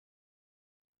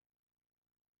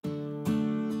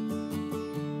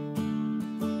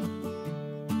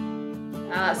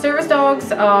Service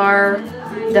dogs are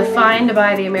defined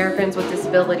by the Americans with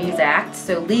Disabilities Act.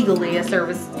 So legally, a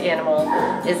service animal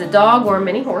is a dog or a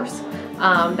mini horse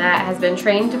that has been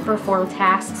trained to perform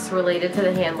tasks related to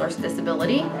the handler's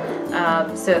disability.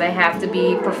 So they have to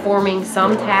be performing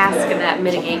some task that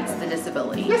mitigates the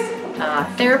disability.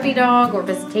 Therapy dog or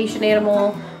visitation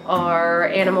animal are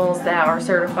animals that are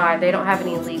certified. They don't have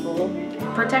any legal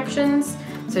protections.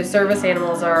 So service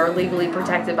animals are legally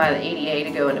protected by the ADA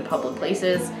to go into public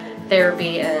places.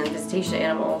 Therapy and visitation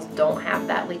animals don't have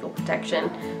that legal protection.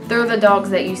 They're the dogs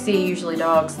that you see, usually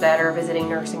dogs that are visiting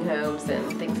nursing homes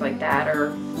and things like that, or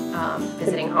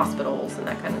visiting hospitals and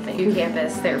that kind of thing.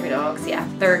 Campus therapy dogs, yeah,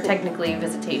 they're technically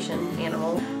visitation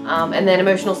animals. And then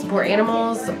emotional support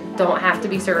animals don't have to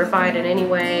be certified in any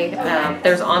way.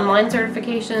 There's online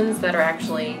certifications that are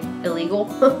actually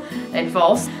illegal and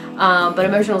false. But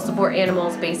emotional support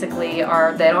animals basically they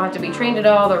don't have to be trained at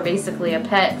all. They're basically a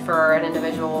pet for an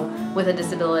individual with a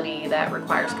disability that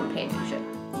requires companionship.